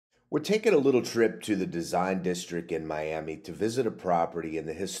We're taking a little trip to the Design District in Miami to visit a property in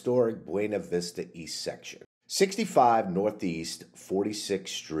the historic Buena Vista East section. 65 Northeast 46th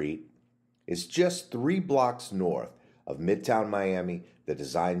Street is just 3 blocks north of Midtown Miami, the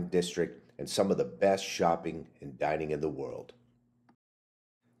Design District, and some of the best shopping and dining in the world.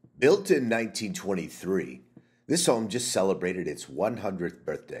 Built in 1923, this home just celebrated its 100th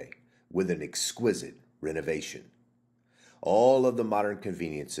birthday with an exquisite renovation. All of the modern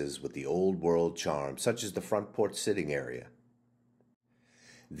conveniences with the old world charm, such as the front porch sitting area.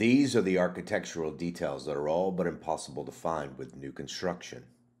 These are the architectural details that are all but impossible to find with new construction.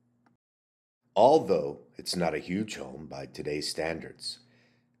 Although it's not a huge home by today's standards,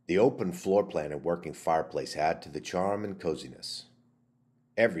 the open floor plan and working fireplace add to the charm and coziness.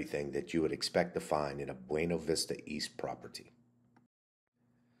 Everything that you would expect to find in a Buena Vista East property.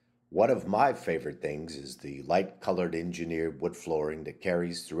 One of my favorite things is the light-colored engineered wood flooring that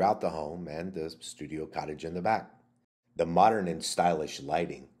carries throughout the home and the studio cottage in the back. The modern and stylish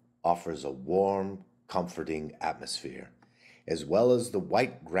lighting offers a warm, comforting atmosphere, as well as the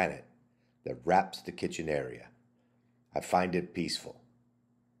white granite that wraps the kitchen area. I find it peaceful,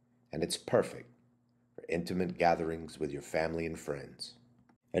 and it's perfect for intimate gatherings with your family and friends.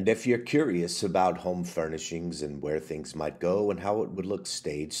 And if you're curious about home furnishings and where things might go and how it would look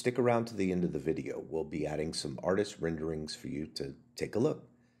staged, stick around to the end of the video. We'll be adding some artist renderings for you to take a look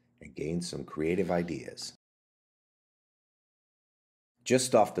and gain some creative ideas.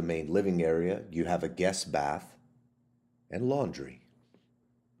 Just off the main living area, you have a guest bath and laundry.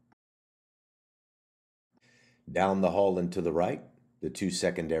 Down the hall and to the right, the 2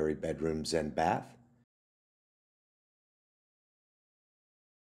 secondary bedrooms and bath.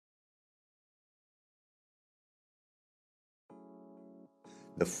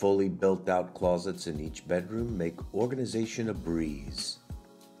 The fully built-out closets in each bedroom make organization a breeze.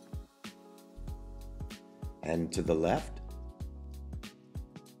 And to the left,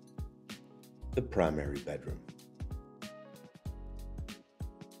 the primary bedroom.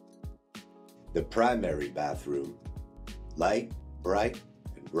 The primary bathroom, light, bright,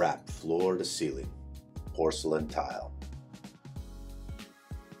 and wrapped floor to ceiling, porcelain tile.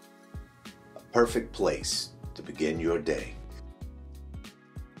 A perfect place to begin your day.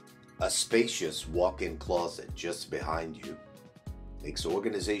 A spacious walk-in closet just behind you makes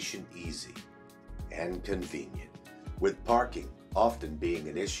organization easy and convenient. With parking often being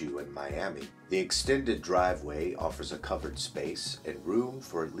an issue in Miami, the extended driveway offers a covered space and room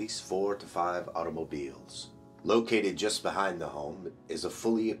for at least 4 to 5 automobiles. Located just behind the home is a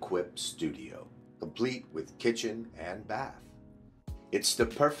fully equipped studio, complete with kitchen and bath. It's the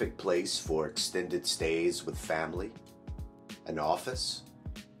perfect place for extended stays with family, an office,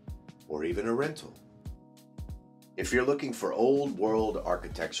 or even a rental. If you're looking for old world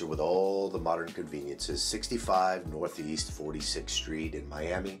architecture with all the modern conveniences, 65 Northeast 46th Street in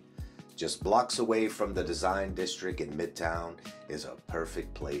Miami, just blocks away from the Design District in Midtown, is a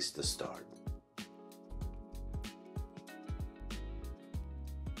perfect place to start.